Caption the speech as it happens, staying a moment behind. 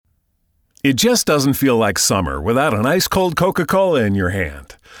It just doesn't feel like summer without an ice-cold Coca-Cola in your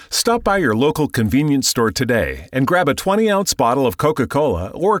hand. Stop by your local convenience store today and grab a 20-ounce bottle of Coca-Cola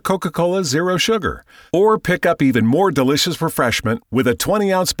or Coca-Cola Zero Sugar. Or pick up even more delicious refreshment with a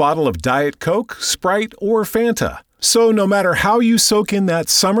 20-ounce bottle of Diet Coke, Sprite, or Fanta. So no matter how you soak in that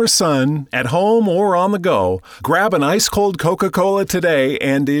summer sun, at home or on the go, grab an ice-cold Coca-Cola today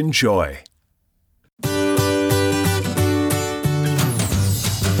and enjoy.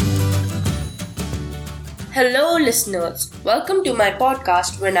 Hello listeners, welcome to my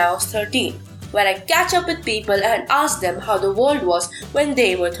podcast When I Was 13, where I catch up with people and ask them how the world was when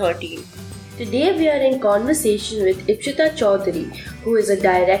they were 13. Today we are in conversation with Ipshita Chaudhary, who is a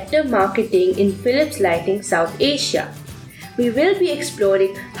Director Marketing in Philips Lighting South Asia. We will be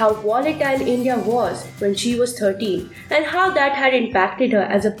exploring how volatile India was when she was 13 and how that had impacted her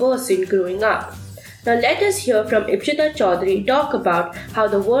as a person growing up. Now let us hear from Ipshita Chaudhary talk about how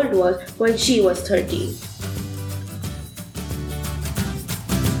the world was when she was 13.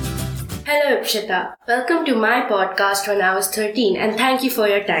 Hello Ipshita, welcome to my podcast When I Was 13 and thank you for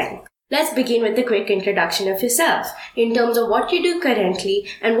your time. Let's begin with a quick introduction of yourself in terms of what you do currently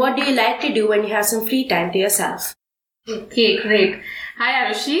and what do you like to do when you have some free time to yourself. Okay, great. Hi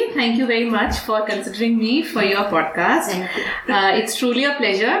Arushi, thank you very much for considering me for your podcast. Thank you. It's truly a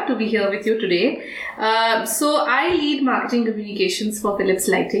pleasure to be here with you today. So I lead marketing communications for Philips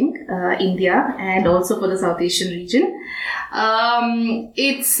Lighting, India, and also for the South Asian region.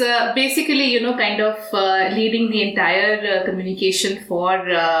 It's basically, leading the entire communication for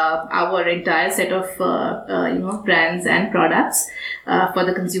our entire set of, brands and products for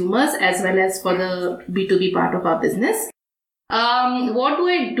the consumers as well as for the B2B part of our business. What do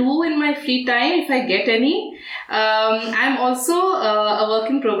I do in my free time if I get any? I'm also a work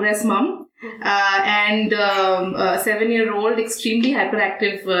in progress mom. And a 7-year-old extremely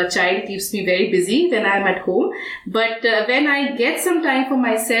hyperactive child keeps me very busy when I'm at home. But when I get some time for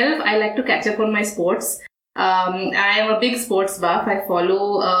myself, I like to catch up on my sports. I am a big sports buff. I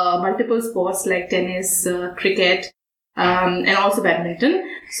follow multiple sports like tennis, cricket, and also badminton.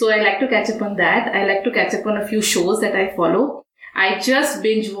 So I like to catch up on that. I like to catch up on a few shows that I follow. I just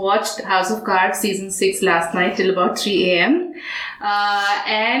binge watched House of Cards season 6 last night till about 3 a.m.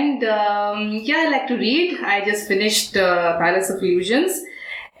 I like to read. I just finished Palace of Illusions.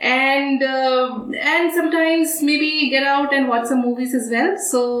 And sometimes maybe get out and watch some movies as well.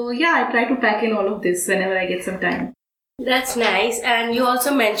 So I try to pack in all of this whenever I get some time. That's nice. And you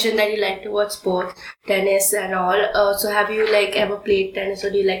also mentioned that you like to watch sports, tennis and all. So have you ever played tennis, or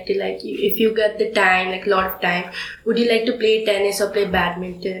do you like to if you get the time, a lot of time, would you like to play tennis or play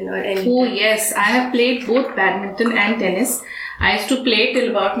badminton or anything? Oh yes, I have played both badminton and tennis. I used to play till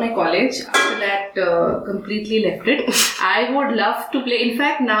about my college. After that, completely left it. I would love to play. In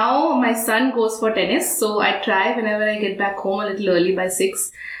fact, now my son goes for tennis. So I try whenever I get back home a little early by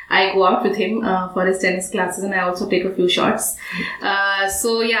 6. I go out with him for his tennis classes, and I also take a few shots. I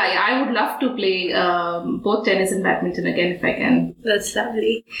would love to play both tennis and badminton again if I can. That's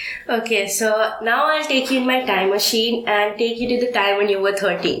lovely. Okay, so now I'll take you in my time machine and take you to the time when you were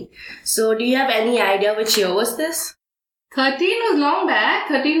 13. So do you have any idea which year was this? 13 was long back.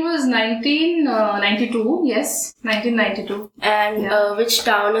 13 was 1992. Yes, 1992. And which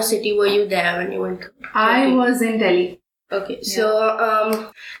town or city were you there when you went? I was in Delhi. Okay,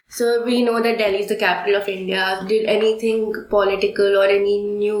 so we know that Delhi is the capital of India. Did anything political or any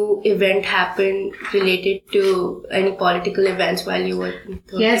new event happen related to any political events while you were?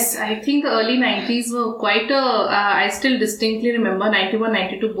 Yes, I think the early 90s were quite I still distinctly remember 91,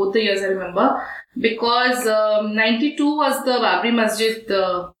 92, both the years I remember, because 92 was the Babri Masjid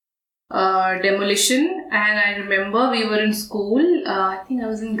demolition, and I remember we were in school. I think I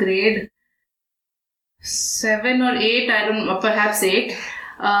was in grade 7 or 8, I don't know, perhaps 8.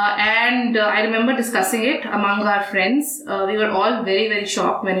 And I remember discussing it among our friends. We were all very, very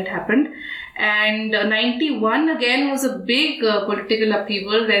shocked when it happened. And 91 again was a big political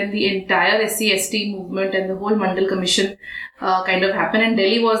upheaval when the entire SC/ST movement and the whole Mandal Commission kind of happened. And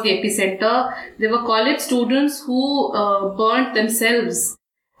Delhi was the epicenter. There were college students who burnt themselves,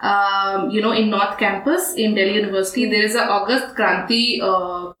 in North Campus in Delhi University. There is a August Kranti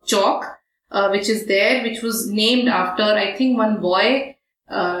Chowk, which is there, which was named after, I think, one boy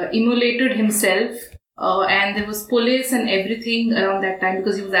immolated himself, and there was police and everything around that time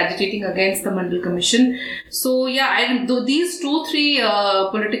because he was agitating against the Mandal Commission. So these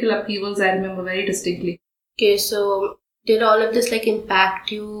 2-3 political upheavals I remember very distinctly. Okay, so did all of this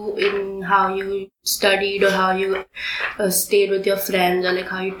impact you in how you studied or how you stayed with your friends or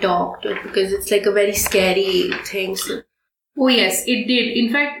how you talked? Because it's a very scary thing. So. Oh yes, it did.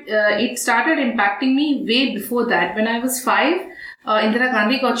 In fact, it started impacting me way before that. When I was 5, Indira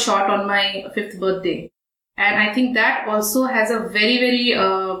Gandhi got shot on my 5th birthday. And I think that also has a very, very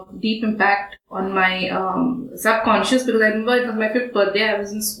deep impact on my subconscious, because I remember it was my 5th birthday, I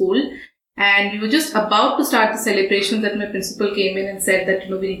was in school, and we were just about to start the celebrations that my principal came in and said that,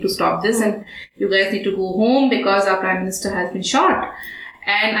 we need to stop this and you guys need to go home because our Prime Minister has been shot.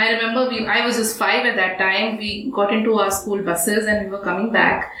 And I remember I was just 5 at that time. We got into our school buses and we were coming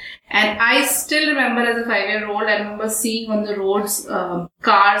back. And I still remember as a 5-year-old, I remember seeing on the roads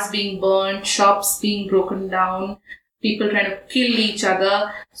cars being burned, shops being broken down, people trying to kill each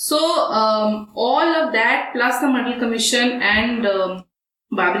other. So all of that plus the Mandal Commission and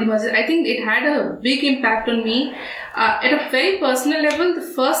Babri Masjid, I think it had a big impact on me. At a very personal level,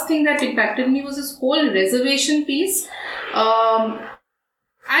 the first thing that impacted me was this whole reservation piece.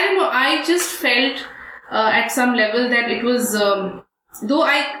 I don't know, I just felt at some level that it was, though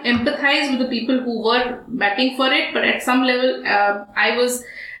I empathize with the people who were batting for it, but at some level I was,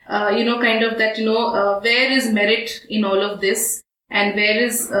 kind of that, where is merit in all of this? And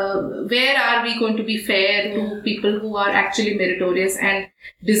where are we going to be fair to people who are actually meritorious and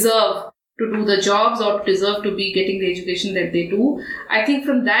deserve to do the jobs or deserve to be getting the education that they do? I think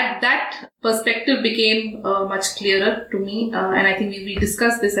from that perspective became much clearer to me. And I think we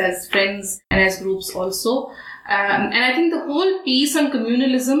discussed this as friends and as groups also. And I think the whole piece on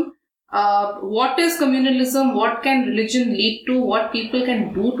communalism, what is communalism? What can religion lead to? What people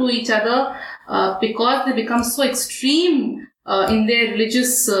can do to each other? Because they become so extreme in their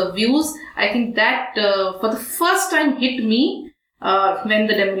religious views. I think that for the first time hit me when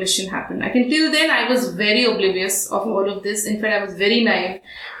the demolition happened. I think till then I was very oblivious of all of this. In fact, I was very naive.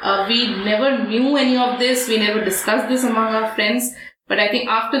 We never knew any of this. We never discussed this among our friends. But I think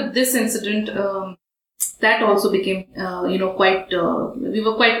after this incident, that also became, quite, we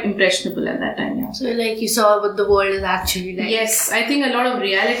were quite impressionable at that time. Yeah. So like you saw what the world is actually like. Yes, I think a lot of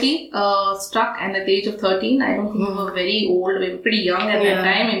reality struck, and at the age of 13, I don't think we were very old, we were pretty young at that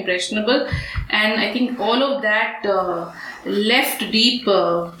time, impressionable. And I think all of that left deep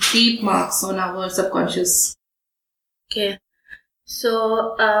marks on our subconscious. Okay.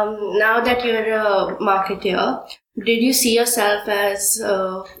 So now that you're a marketer, did you see yourself as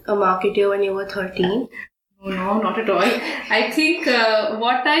a marketer when you were 13? No, not at all. I think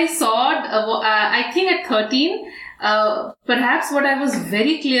what I saw, I think at 13, perhaps what I was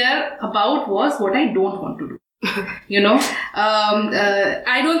very clear about was what I don't want to do.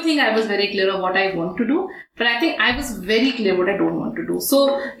 I don't think I was very clear of what I want to do, but I think I was very clear what I don't want to do.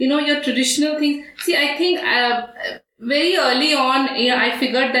 So, your traditional things. See, I think very early on, I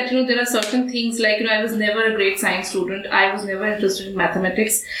figured that, there are certain things like, I was never a great science student. I was never interested in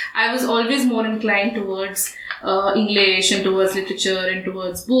mathematics. I was always more inclined towards English and towards literature and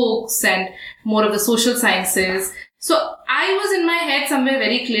towards books and more of the social sciences. So I was in my head somewhere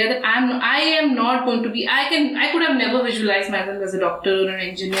very clear that I am not going to be, I could have never visualized myself as a doctor or an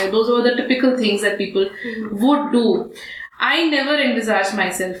engineer. Those were the typical things that people would do. I never envisaged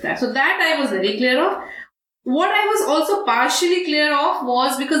myself that. So that I was very clear of. What I was also partially clear of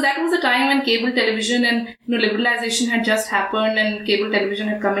was because that was the time when cable television and liberalization had just happened and cable television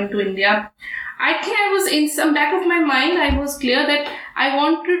had come into India. I think I was in some back of my mind, I was clear that I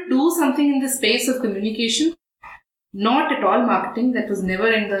want to do something in the space of communication. Not at all marketing, that was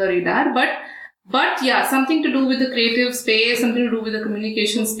never in the radar, but yeah, something to do with the creative space, something to do with the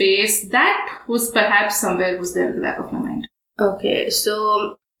communication space. That was perhaps somewhere was there at the back of my mind. Okay,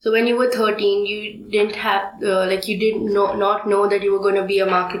 so when you were 13, you didn't have, you did not know that you were going to be a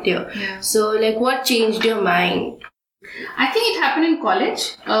marketer. Yeah. So, what changed your mind? I think it happened in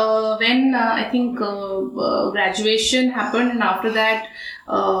college, when I think graduation happened, and after that,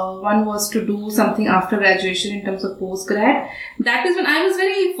 one was to do something after graduation in terms of post-grad. That is when I was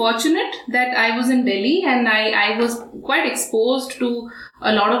very fortunate that I was in Delhi, and I was quite exposed to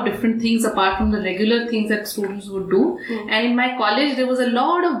a lot of different things apart from the regular things that students would do. And in my college, there was a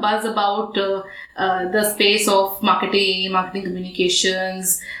lot of buzz about the space of marketing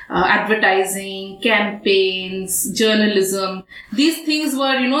communications, advertising, campaigns, journalism. These things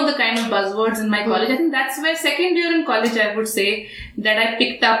were, the kind of buzzwords in my college. I think that's where second year in college, I would say that I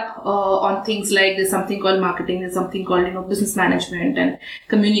picked up on things like there's something called marketing, there's something called, business management and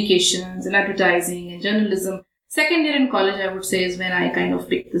communications and advertising and journalism. Second year in college, I would say, is when I kind of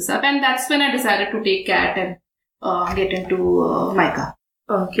picked this up. And that's when I decided to take CAT and get into MICA.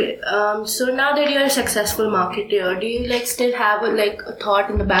 Okay. So now that you're a successful marketer, do you like still have a thought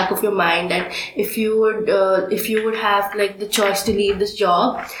in the back of your mind that if you would have like the choice to leave this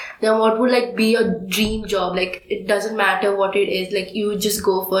job, then what would like be your dream job? Like it doesn't matter what it is, like you would just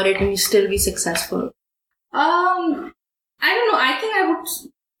go for it and you still be successful. I don't know. I think I would.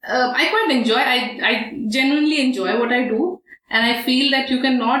 I quite enjoy. I genuinely enjoy what I do. And I feel that you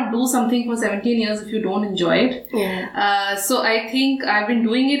cannot do something for 17 years if you don't enjoy it. Yeah. So I think I've been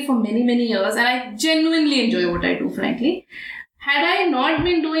doing it for many, many years and I genuinely enjoy what I do, frankly. Had I not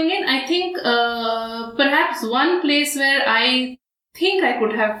been doing it, I think perhaps one place where I think I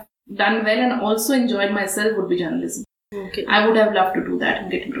could have done well and also enjoyed myself would be journalism. Okay. I would have loved to do that and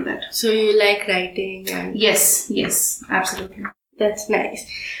get into that. So you like writing? And Yes, absolutely. That's nice.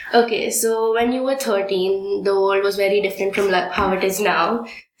 Okay, so when you were 13, the world was very different from like how it is now.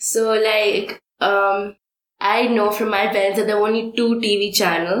 So I know from my parents that there were only 2 TV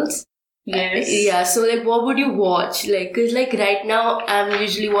channels. Yes. Yeah, so like what would you watch? Like, cause like right now I'm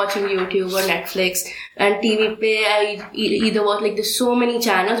usually watching YouTube or Netflix and TV Play. I either watch like there's so many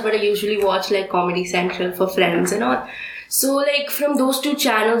channels, but I usually watch like Comedy Central for friends and all. So like from those 2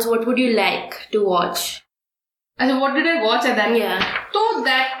 channels, what would you like to watch? And what did I watch at that time? Yeah. So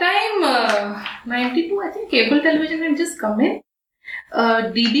that time, 92, I think cable television had just come in.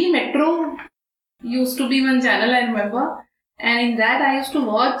 DD Metro used to be one channel, I remember. And in that I used to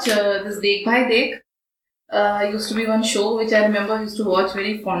watch this Dekh Bhai Dekh. Used to be one show which I remember I used to watch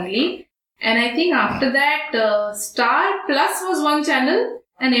very fondly. And I think after that, Star Plus was one channel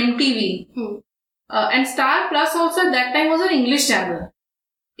and MTV. And Star Plus also at that time was an English channel.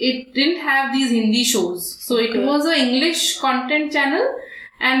 It didn't have these Hindi shows. So it was an English content channel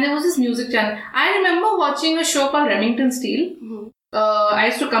and there was this music channel. I remember watching a show called Remington Steele. I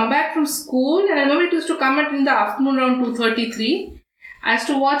used to come back from school and I remember it used to come in the afternoon around 2:33. I used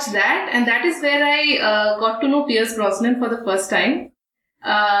to watch that and that is where I got to know Pierce Brosnan for the first time.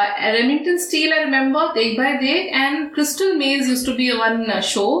 Remington Steele, I remember, Dekh Bhai Dekh, and Crystal Maze used to be one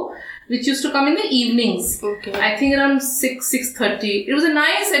show which used to come in the evenings. Okay. I think around 6:30. It was a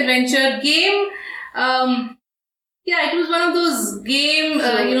nice adventure game. Yeah, it was one of those game,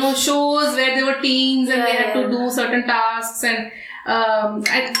 shows where they were teens and they had to do certain tasks and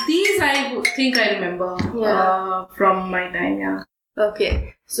these I think I remember from my time, yeah.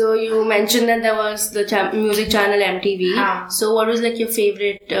 Okay, so you mentioned that there was the music channel MTV. So what was like your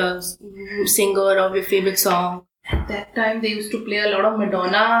favorite singer or your favorite song? At that time, they used to play a lot of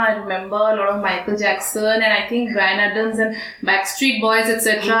Madonna, I remember, a lot of Michael Jackson, and I think Bryan Adams and Backstreet Boys,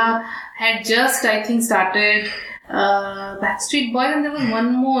 etc. had just, I think, started. Backstreet Boys, and there was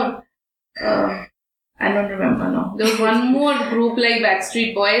one more. I don't remember now. There was one more group like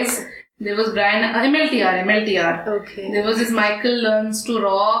Backstreet Boys. There was MLTR. Okay. There was this Michael Learns to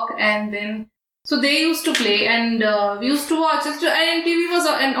Rock, and then so they used to play, and we used to watch. And TV was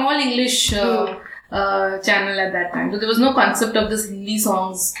an all English channel at that time. So there was no concept of this Hindi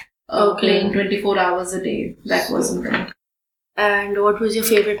songs playing 24 hours a day. That wasn't there. And what was your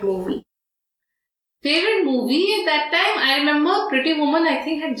favorite movie? Favorite movie at that time, I remember Pretty Woman, I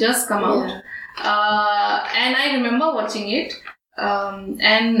think, had just come out. And I remember watching it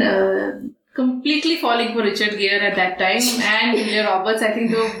and completely falling for Richard Gere at that time and Julia Roberts. I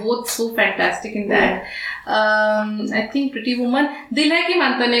think they were both so fantastic in that. I think Pretty Woman. Dil Hai Ki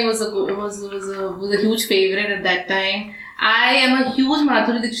Mantane was a huge favorite at that time. I am a huge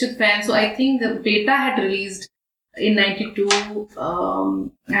Madhuri Dixit fan, so I think the Beta had released in 92,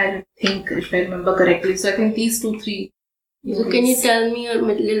 I think, if I remember correctly. So I think these 2-3 movies. So can you tell me a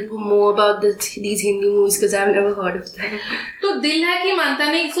little more about these Hindi movies, because I've never heard of them. So Dil Hai Ki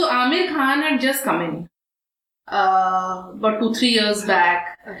Mantane, so Aamir Khan had just come in about 2-3 years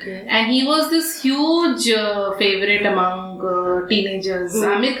back. Okay. And he was this huge favorite among teenagers.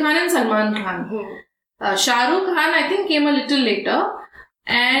 Aamir Khan and Salman Khan. Shah Rukh Khan, I think, came a little later.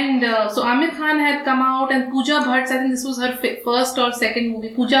 And so Aamir Khan had come out, and Pooja Bhatt, I think this was her first or second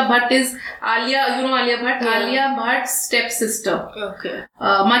movie. Pooja Bhatt is Alia, you know Alia Bhatt? Yeah. Alia Bhatt's stepsister. Okay.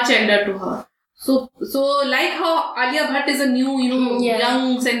 Much elder to her. So like how Alia Bhatt is a new,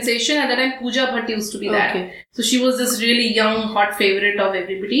 young sensation, at that time Pooja Bhatt used to be that. Okay. So she was this really young, hot favorite of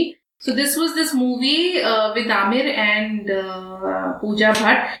everybody. So this was this movie with Aamir and Pooja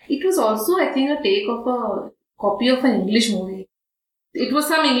Bhatt. It was also, I think, a take of a copy of an English movie. It was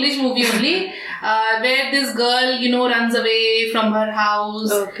some English movie only. where this girl, runs away from her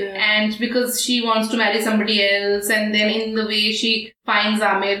house, and because she wants to marry somebody else, and then in the way she finds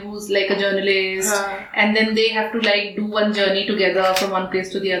Amir, who's like a journalist, and then they have to like do one journey together from one place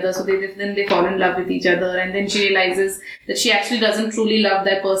to the other. So then they fall in love with each other, and then she realizes that she actually doesn't truly love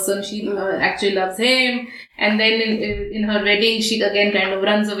that person. She actually loves him, and then in her wedding, she again kind of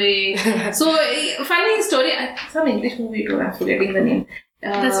runs away. So funny story. Some English movie too. I'm forgetting the name.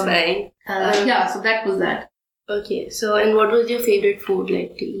 That's fine. So that was that. Okay. So, and what was your favorite food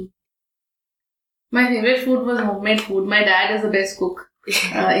like to eat? My favorite food was homemade food. My dad is the best cook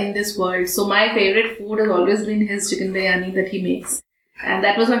in this world. So my favorite food has always been his chicken biryani that he makes. And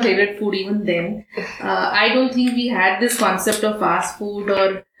that was my favorite food even then. I don't think we had this concept of fast food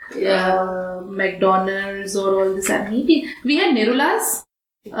or McDonald's or all this. Maybe we had Nirulas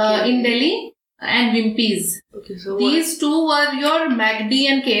in Delhi and Wimpy's. Okay, so these two were your McD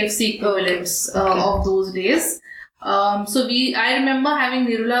and KFC equivalents of those days. I remember having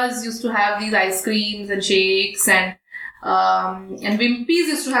Nirulas used to have these ice creams and shakes, and Wimpy's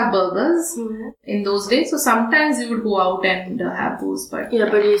used to have burgers in those days. So sometimes we would go out and have those. But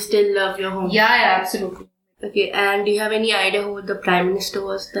you still love your home. Yeah, absolutely. Okay, and do you have any idea who the Prime Minister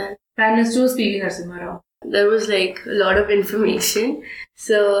was then? Prime Minister was P.V. Narasimha Rao. There was like a lot of information.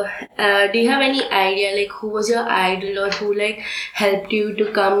 So, do you have any idea like who was your idol or who like helped you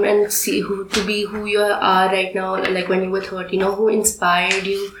to come and see to be who you are right now? Like when you were 13, who inspired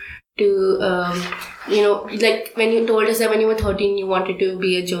you to, like when you told us that when you were 13 you wanted to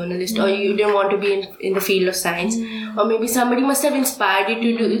be a journalist or you didn't want to be in the field of science, or maybe somebody must have inspired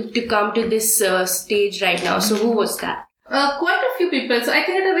you to come to this stage right now. So, who was that? Quite a few people. So I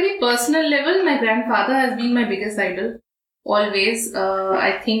think at a very personal level, my grandfather has been my biggest idol. Always.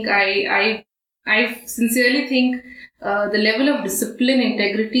 I think I sincerely think the level of discipline,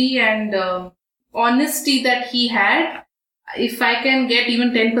 integrity and honesty that he had, if I can get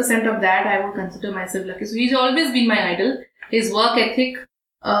even 10% of that, I would consider myself lucky. So he's always been my idol. His work ethic,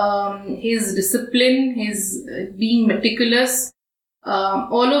 his discipline, his being meticulous,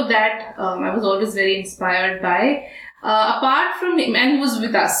 all of that I was always very inspired by. Apart from him, and he was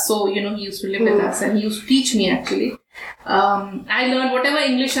with us, so he used to live with us and he used to teach me actually. I learned whatever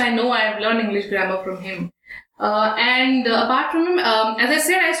English I know, I've learned English grammar from him. Apart from him, as I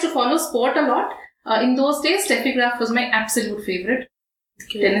said, I used to follow sport a lot. In those days, Steffi Graf was my absolute favorite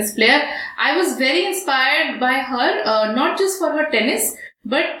tennis player. I was very inspired by her, not just for her tennis,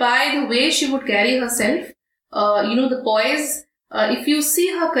 but by the way she would carry herself. The poise. If you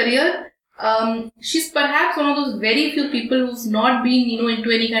see her career, she's perhaps one of those very few people who's not been,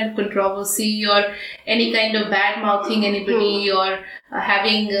 into any kind of controversy or any kind of bad mouthing anybody or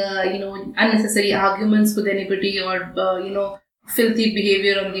having, unnecessary arguments with anybody or, filthy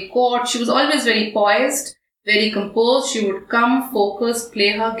behavior on the court. She was always very poised, very composed. She would come, focus,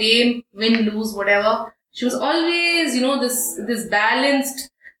 play her game, win, lose, whatever. She was always, this balanced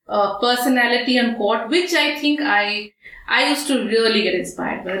personality on court, which I think I used to really get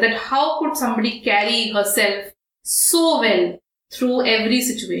inspired by. That how could somebody carry herself so well through every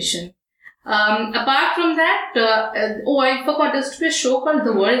situation? Apart from that, I forgot, there used to be a show called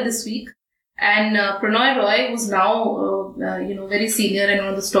The World this week. And Pranoy Roy, who's now, very senior and one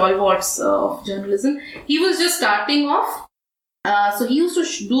of the stalwarts of journalism, he was just starting off. So he used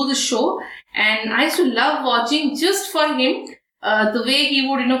to do the show, and I used to love watching just for him, the way he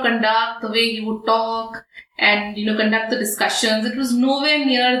would, conduct, the way he would talk and, conduct the discussions. It was nowhere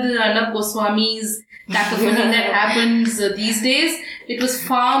near the Arnab Goswami's cacophony that happens these days. It was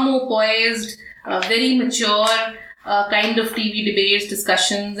far more poised, very mature, kind of TV debates,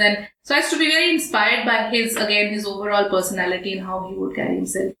 discussions, and so I used to be very inspired by his overall personality and how he would carry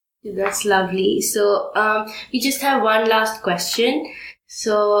himself. That's lovely. So, we just have one last question.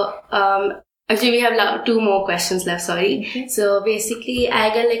 So, actually we have two more questions left, sorry. Okay. So basically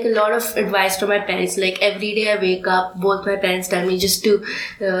I get like a lot of advice from my parents. Like every day I wake up, both my parents tell me just to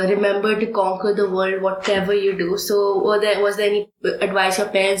remember to conquer the world, whatever you do. So was there any advice your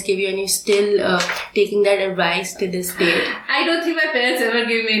parents give you and you still taking that advice to this day? I don't think my parents ever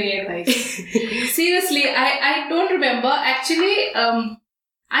gave me any advice. Seriously, I don't remember. Actually,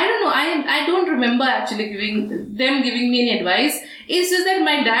 I don't know. I don't remember actually giving me any advice. It's just that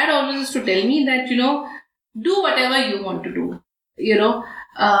my dad always used to tell me that, do whatever you want to do.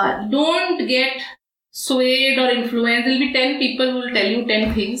 Don't get swayed or influenced. There'll be 10 people who will tell you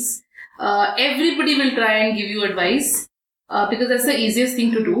 10 things. Everybody will try and give you advice because that's the easiest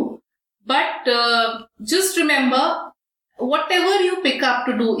thing to do. But just remember, whatever you pick up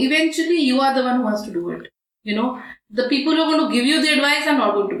to do, eventually you are the one who has to do it. the people who are going to give you the advice are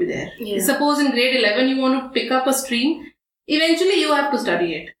not going to be there. Yeah. Suppose in grade 11 you want to pick up a stream, eventually you have to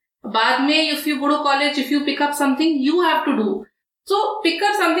study it. Baad mein, if you go to college, if you pick up something, you have to do. So pick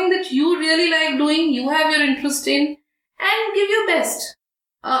up something that you really like doing, you have your interest in, and give your best.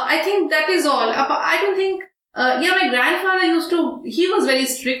 I think that is all. I don't think. My grandfather he was very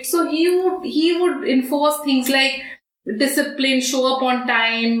strict, so he would enforce things like discipline, show up on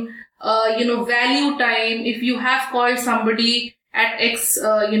time, value time. If you have called somebody at X,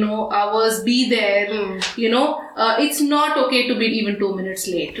 hours, be there. It's not okay to be even 2 minutes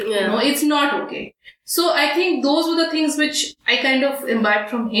late. Yeah. It's not okay. So I think those were the things which I kind of imbibed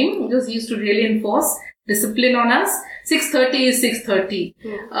from him, because he used to really enforce discipline on us. 6:30 is 6:30.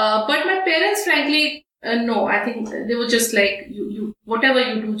 But my parents, frankly, no, I think they were just like, you whatever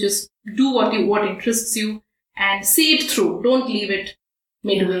you do, just do what interests you and see it through. Don't leave it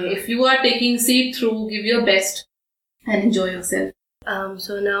midway. If you are see it through, give your best and enjoy yourself.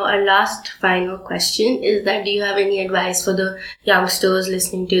 So now our last final question is that, do you have any advice for the youngsters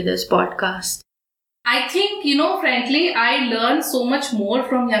listening to this podcast? I think, frankly, I learn so much more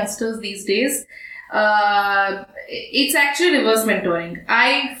from youngsters these days. It's actually reverse mentoring.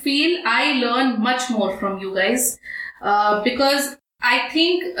 I feel I learn much more from you guys, because I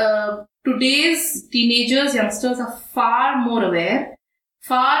think today's teenagers, youngsters are far more aware,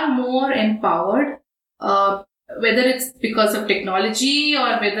 far more empowered, whether it's because of technology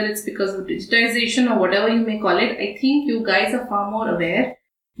or whether it's because of digitization or whatever you may call it. I think you guys are far more aware.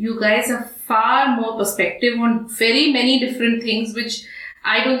 You guys have far more perspective on very many different things, which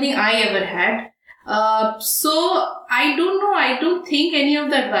I don't think I ever had. So I don't know. I don't think any of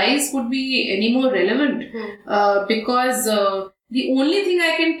the advice would be any more relevant, because the only thing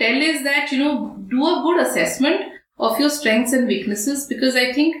I can tell is that, do a good assessment of your strengths and weaknesses, because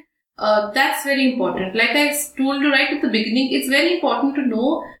I think that's very important. Like I told you right at the beginning, it's very important to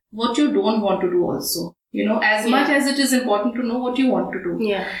know what you don't want to do also. As much as it is important to know what you want to do.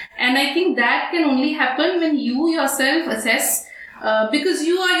 Yeah. And I think that can only happen when you yourself assess, because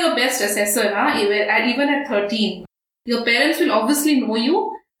you are your best assessor, even at 13. Your parents will obviously know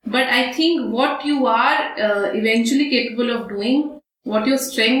you, but I think what you are eventually capable of doing, what your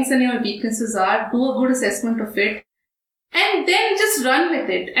strengths and your weaknesses are, do a good assessment of it, and then just run with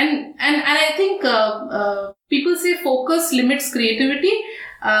it. And I think people say focus limits creativity.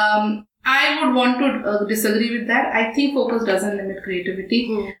 I would want to disagree with that. I think focus doesn't limit creativity.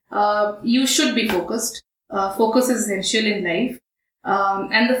 You should be focused. Focus is essential in life.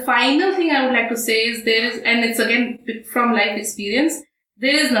 And the final thing I would like to say is and it's again from life experience,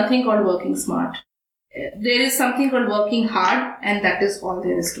 there is nothing called working smart. There is something called working hard, and that is all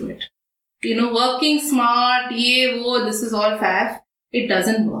there is to it. Working smart, this is all faff. It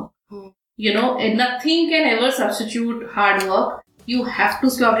doesn't work. And nothing can ever substitute hard work. You have to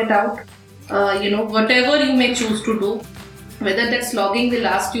slog it out. Whatever you may choose to do, whether that's slogging the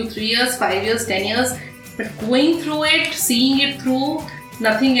last 2, 3 years, 5 years, 10 years, but going through it, seeing it through,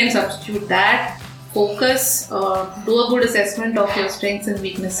 nothing can substitute that. Focus, do a good assessment of your strengths and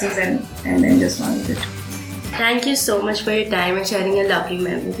weaknesses, and then just run with it. Thank you so much for your time and sharing your lovely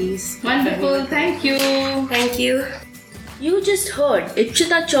memories. Wonderful. Thank you. Thank you. You just heard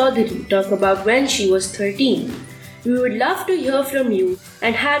Ipshita Chaudhary talk about when she was 13. We would love to hear from you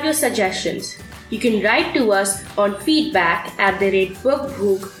and have your suggestions. You can write to us on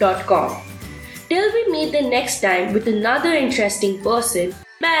feedback@bookbrook.com. Till we meet the next time with another interesting person.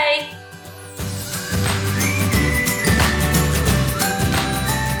 Bye!